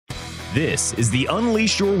This is the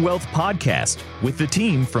Unleash Your Wealth podcast with the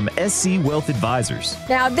team from SC Wealth Advisors.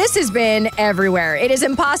 Now, this has been everywhere. It is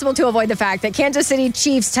impossible to avoid the fact that Kansas City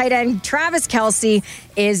Chiefs tight end Travis Kelce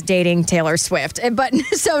is dating Taylor Swift. But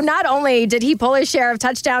so not only did he pull his share of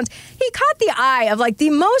touchdowns, he caught the eye of like the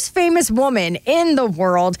most famous woman in the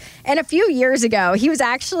world. And a few years ago, he was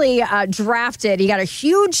actually drafted. He got a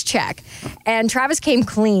huge check. And Travis came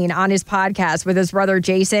clean on his podcast with his brother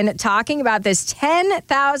Jason, talking about this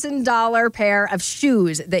 $10,000 pair of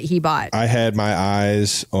shoes that he bought. I had my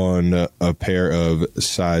eyes on a pair of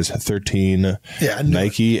size 13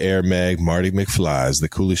 Nike Air Mag Marty McFlys, the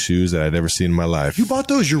coolest shoes that I'd ever seen in my life. You bought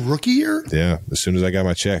those your rookie year? Yeah. As soon as I got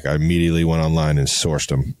my check, I immediately went online and sourced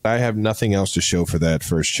them. I have nothing else to show for that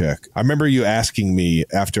first check. I remember you asking me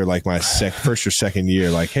after like my first or second year,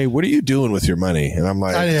 like, hey, what are you doing with your money? And I'm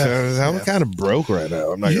like, I'm kind of broke right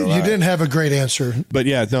now. I'm not gonna lie. You didn't have a great answer. But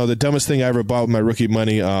yeah, no, the dumbest thing I ever bought with my rookie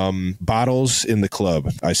money, bottles in the club.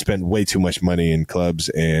 I spent way too much money in clubs,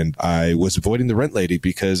 and I was avoiding the rent lady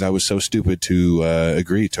because I was so stupid to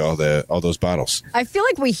agree to all those bottles. I feel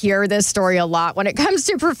like we hear this story a lot when it comes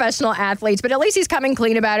to professional athletes, but at least he's coming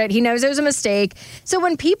clean about it. He knows it was a mistake. So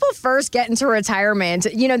when people first get into retirement,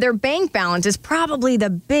 you know, their bank balance is probably the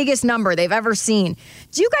biggest number they've ever seen.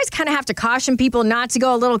 Do you guys kind of have to caution people not to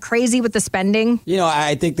go a little crazy with the spending? You know,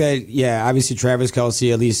 I think that, obviously Travis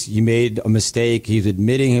Kelce, at least you made a mistake. He's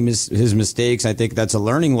admitting his mistakes. I think that's a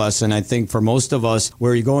learning lesson. I think for most of us,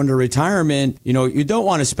 where you go into retirement, you know, you don't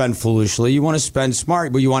want to spend foolishly. You want to spend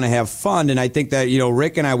smart, but you want to have fun. And I think that, you know,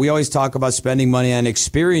 Rick and I, we always talk about spending money on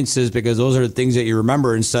experiences because those are the things that you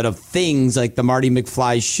remember instead of things like the Marty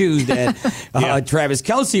McFly shoes that Travis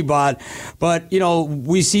Kelce bought. But, you know,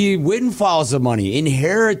 we see windfalls of money,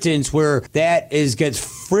 inheritance where that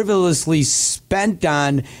gets frivolously spent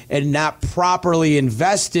on and not properly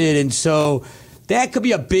invested. And so that could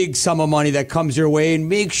be a big sum of money that comes your way, and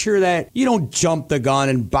make sure that you don't jump the gun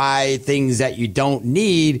and buy things that you don't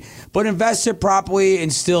need, but invest it properly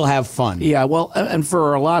and still have fun. Yeah, well, and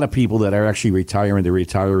for a lot of people that are actually retiring, they're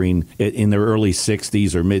retiring in their early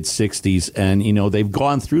 60s or mid 60s, and, you know, they've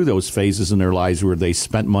gone through those phases in their lives where they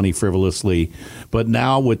spent money frivolously, but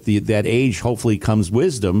now with that age, hopefully comes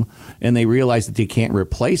wisdom, and they realize that they can't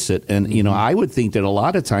replace it. And, you know, I would think that a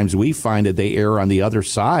lot of times we find that they err on the other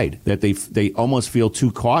side, that they almost feel too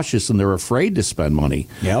cautious and they're afraid to spend money.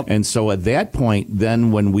 Yep. And so at that point,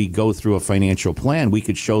 then when we go through a financial plan, we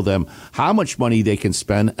could show them how much money they can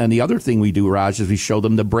spend. And the other thing we do, Raj, is we show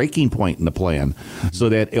them the breaking point in the plan, so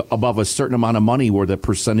that above a certain amount of money where the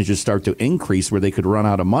percentages start to increase, where they could run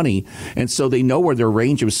out of money. And so they know where their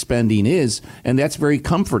range of spending is. And that's very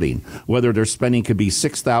comforting. Whether their spending could be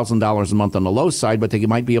 $6,000 a month on the low side, but they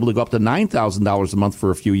might be able to go up to $9,000 a month for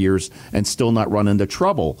a few years and still not run into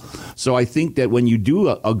trouble. So I think that when you do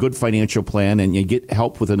a good financial plan and you get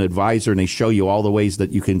help with an advisor and they show you all the ways that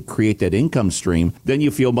you can create that income stream, then you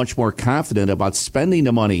feel much more confident about spending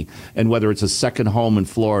the money, and whether it's a second home in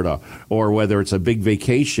Florida or whether it's a big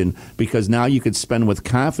vacation, because now you can spend with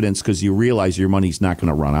confidence because you realize your money's not going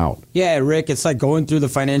to run out. Yeah, Rick, it's like going through the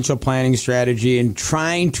financial planning strategy and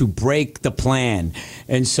trying to break the plan.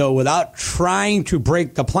 And so without trying to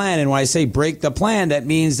break the plan, and when I say break the plan, that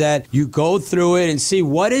means that you go through it and see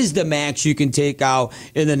what is the max you can take out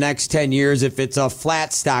in the next 10 years. If it's a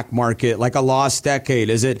flat stock market, like a lost decade,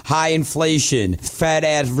 is it high inflation, Fed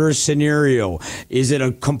adverse scenario? Is it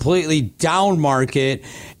a completely down market?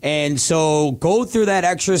 And so go through that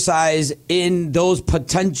exercise in those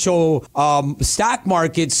potential stock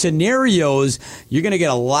market scenarios. You're going to get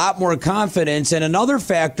a lot more confidence. And another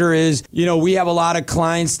factor is, you know, we have a lot of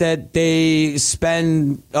clients that they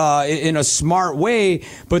spend in a smart way,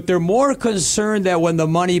 but they're more concerned that when the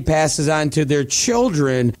money passes on to their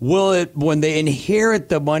children, when they inherit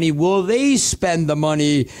the money, will they spend the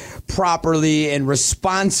money properly and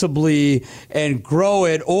responsibly and grow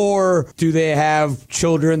it, or do they have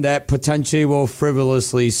children that potentially will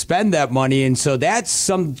frivolously spend that money? And so that's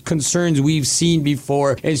some concerns we've seen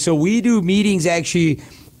before. And so we do meetings actually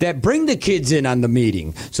that bring the kids in on the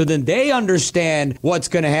meeting, so then they understand what's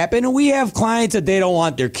going to happen. And we have clients that they don't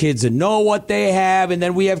want their kids to know what they have, and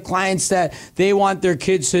then we have clients that they want their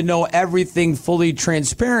kids to know everything fully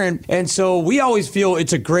transparent. And so we always feel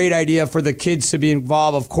it's a great idea for the kids to be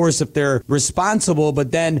involved, of course, if they're responsible, but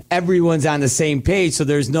then everyone's on the same page, so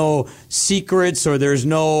there's no secrets or there's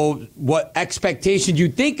no what expectations you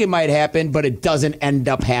think it might happen, but it doesn't end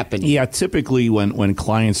up happening. Yeah, typically when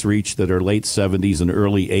clients reach that are late 70s and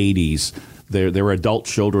early 80s, their adult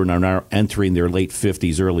children are now entering their late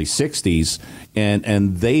 50s, early 60s,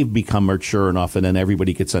 and they've become mature enough, and then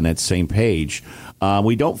everybody gets on that same page.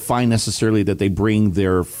 We don't find necessarily that they bring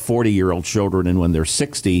their 40-year-old children in when they're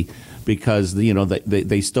 60, because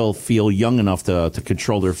they still feel young enough to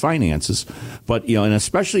control their finances. But and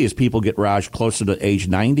especially as people get, Raj, closer to age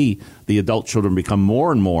 90, the adult children become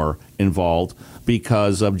more and more involved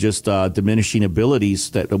because of just diminishing abilities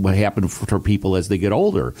that happen for people as they get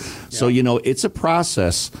older. Yeah. So it's a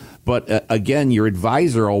process. But again, your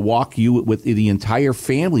advisor will walk you with the entire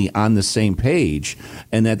family on the same page,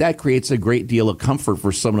 and that creates a great deal of comfort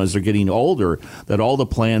for someone as they're getting older, that all the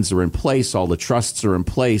plans are in place, all the trusts are in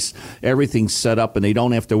place, everything's set up, and they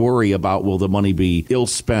don't have to worry about will the money be ill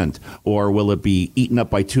spent or will it be eaten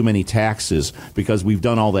up by too many taxes, because we've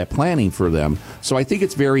done all that planning for them. So I think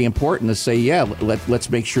it's very important to say,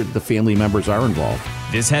 let's make sure that the family members are involved.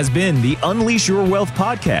 This has been the Unleash Your Wealth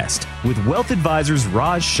podcast with wealth advisors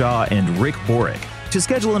Raj Shah and Rick Borick. To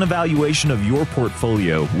schedule an evaluation of your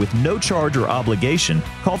portfolio with no charge or obligation,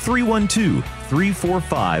 call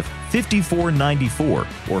 312-345-5494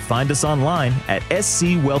 or find us online at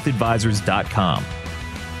scwealthadvisors.com.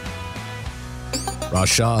 Raj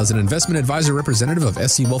Shah is an investment advisor representative of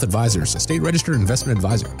SC Wealth Advisors, a state-registered investment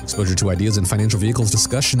advisor. Exposure to ideas and financial vehicles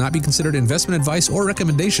discussed should not be considered investment advice or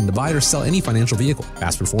recommendation to buy or sell any financial vehicle.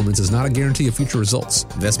 Past performance is not a guarantee of future results.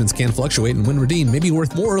 Investments can fluctuate, and when redeemed may be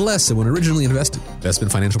worth more or less than when originally invested. Investment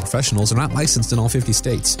financial professionals are not licensed in all 50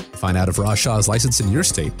 states. To find out if Raj Shah is licensed in your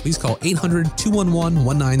state, please call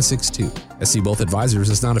 800-211-1962. SC Wealth Advisors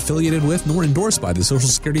is not affiliated with nor endorsed by the Social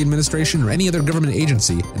Security Administration or any other government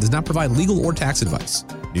agency and does not provide legal or tax advice.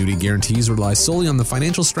 Annuity guarantees rely solely on the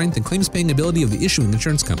financial strength and claims-paying ability of the issuing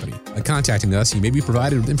insurance company. By contacting us, you may be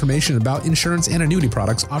provided with information about insurance and annuity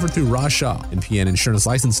products offered through Raj Shah, NPN Insurance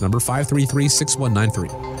License Number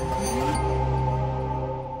 5336193.